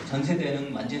전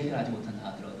세대는 완전히 해결하지 못한다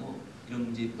하더라도 이런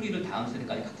문제의 뿌리를 다음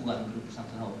세대까지 갖고 가는 그런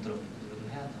불상사가 없도록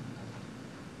노력을 해야 합니다.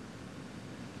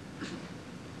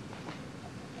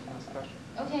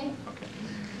 Okay.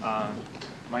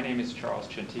 My name is Charles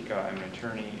Chantika. I'm an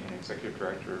attorney and executive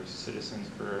director of Citizens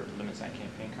for Limits on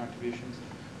Campaign Contributions.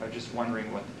 I was just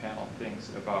wondering what the panel thinks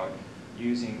about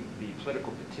using the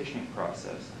political petitioning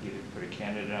process, either to put a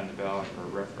candidate on the ballot or a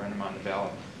referendum on the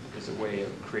ballot, as a way of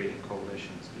creating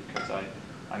coalitions. Because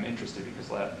I'm interested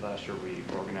because last year we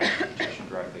organized a petition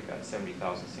drive that got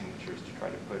 70,000 signatures to try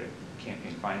to put a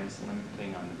campaign finance limit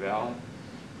thing on the ballot.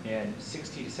 And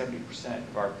 60 to 70%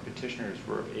 of our petitioners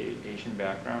were of Asian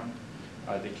background.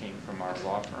 They came from our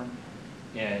law firm.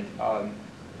 And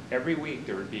every week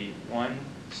there would be one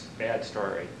bad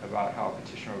story about how a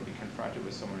petitioner would be confronted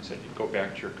with someone who said, go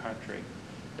back to your country.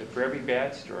 But for every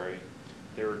bad story,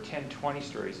 there were 10, 20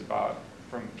 stories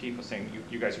from people saying,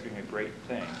 you guys are doing a great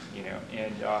thing,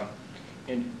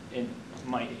 And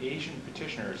my Asian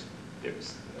petitioners,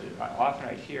 often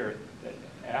I'd hear that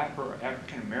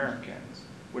African Americans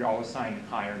would always sign in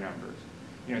higher numbers.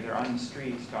 They're on the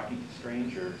streets talking to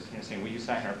strangers, saying, will you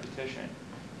sign our petition?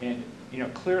 And,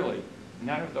 clearly,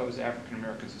 none of those African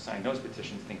Americans who signed those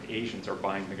petitions think Asians are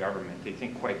buying the government. They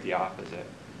think quite the opposite.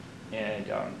 And,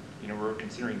 we're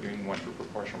considering doing one for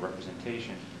proportional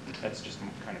representation. That's just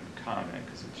kind of a comment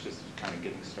because it's just kind of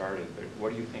getting started. But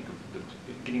what do you think of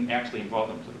getting actually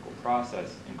involved in the political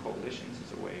process and coalitions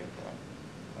as a way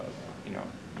of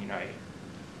uniting?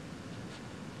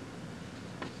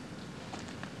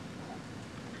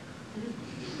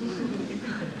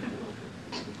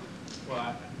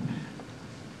 Well,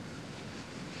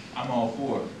 I'm all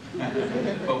for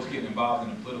folks getting involved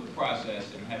in the political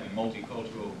process and having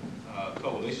multicultural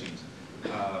coalitions.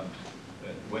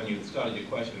 When you started your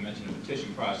question and mentioned the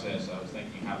petition process, I was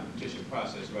thinking how the petition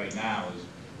process right now is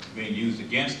being used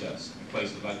against us in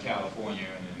places like California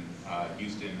and in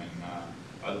Houston and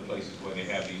other places where they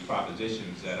have these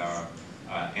propositions that are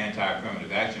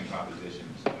anti-affirmative action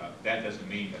propositions. That doesn't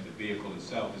mean that the vehicle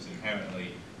itself is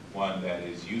inherently one that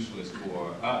is useless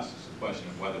for us. It's a question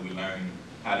of whether we learn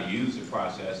how to use the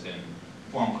process and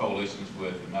form coalitions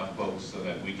with enough votes so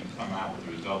that we can come out with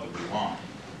the result that we want.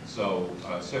 So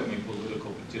certainly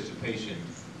political participation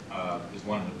is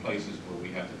one of the places where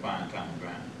we have to find common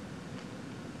ground.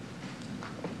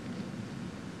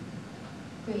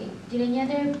 Great. Did any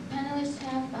other panelists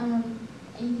have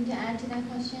anything to add to that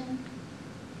question?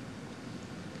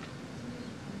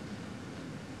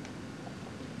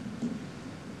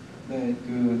 네,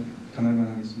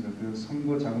 전화만 하겠습니다.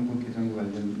 선거 자금법 개정과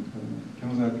관련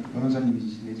변호사님이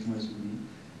내신 말씀이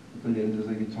예를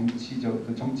들어서 이게 정치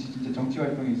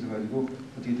활동에 있어가지고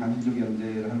어떻게 단민족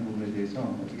연대를 하는 부분에 대해서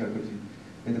어떻게 할 건지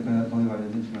그거에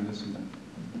관련된 질문하셨습니다.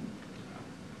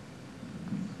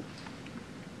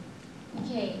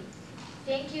 Okay,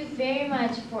 thank you very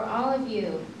much for all of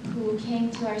you who came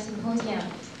to our symposium.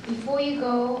 Before you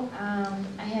go,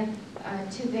 I have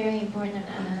two very important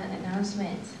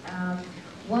announcements.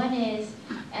 One is,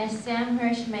 as Sam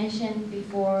Hirsch mentioned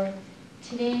before,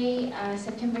 today,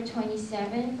 September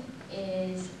 27th,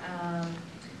 is a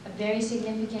very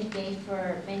significant day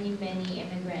for many, many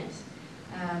immigrants.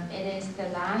 It is the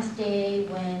last day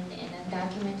when an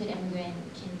undocumented immigrant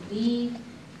can leave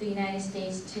the United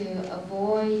States to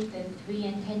avoid the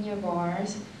 3- and 10-year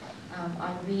bars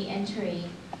on re-entry.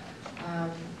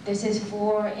 This is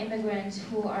for immigrants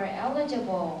who are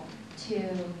eligible to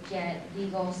get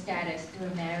legal status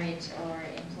through marriage or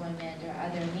employment or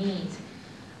other means.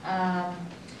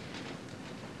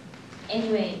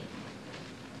 Anyway,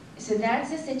 so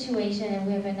that's the situation, and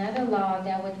we have another law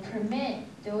that would permit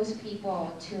those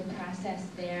people to process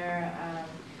their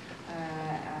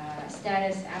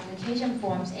status application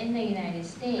forms in the United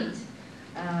States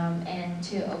and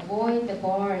to avoid the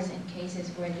bars in cases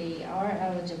where they are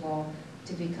eligible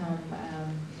to become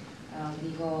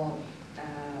legal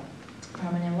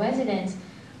permanent residents.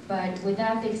 But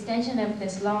without the extension of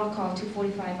this law called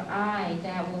 245I,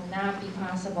 that will not be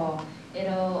possible.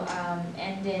 It'll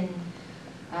end in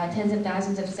tens of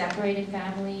thousands of separated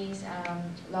families,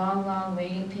 long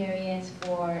waiting periods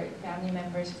for family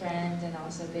members, friends, and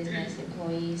also business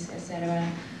employees, etc.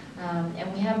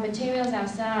 And we have materials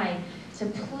outside, so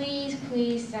please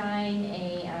sign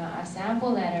a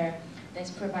sample letter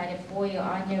that's provided for you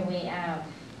on your way out.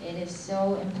 It is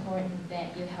so important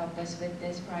that you help us with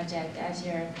this project as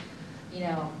your,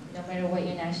 no matter what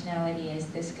your nationality is,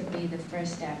 this could be the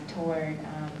first step toward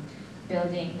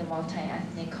building the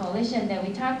multi-ethnic coalition that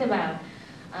we talked about.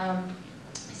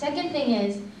 Second thing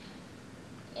is,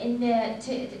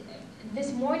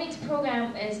 this morning's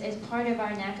program is part of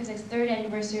our NAKASEC's 3rd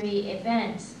anniversary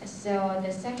events. So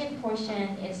the second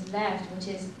portion is left, which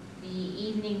is the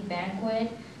evening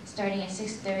banquet starting at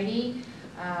 6:30.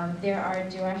 There are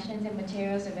directions and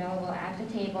materials available at the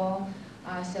table.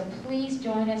 So please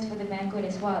join us for the banquet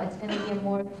as well. It's going to be a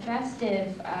more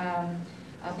festive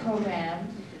program.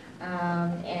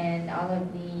 And all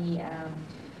of the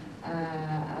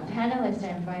panelists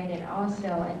are invited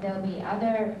also, and there'll be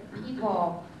other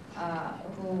people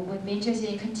who would be interested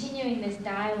in continuing this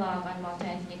dialogue on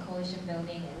multi-ethnic coalition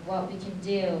building and what we can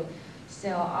do.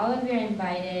 So all of you are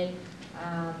invited,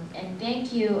 and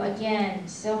thank you again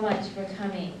so much for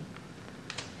coming.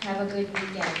 Have a good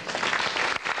weekend.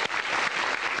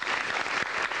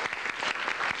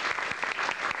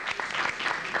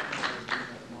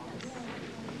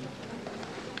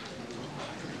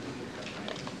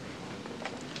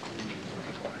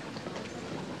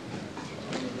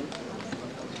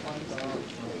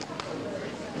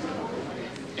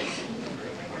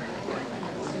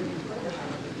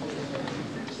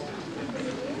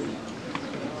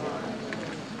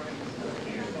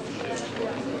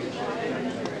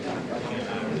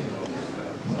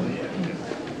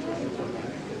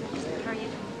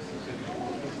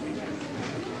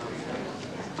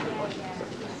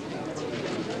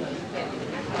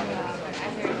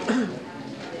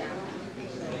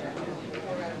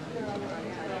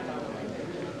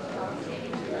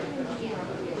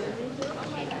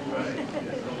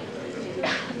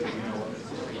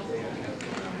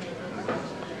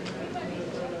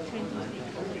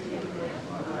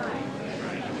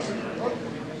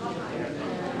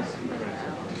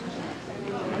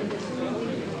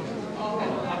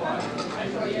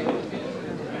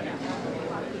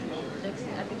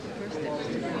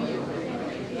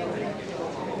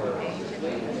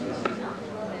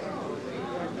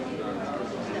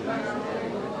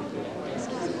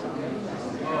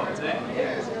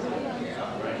 Oh,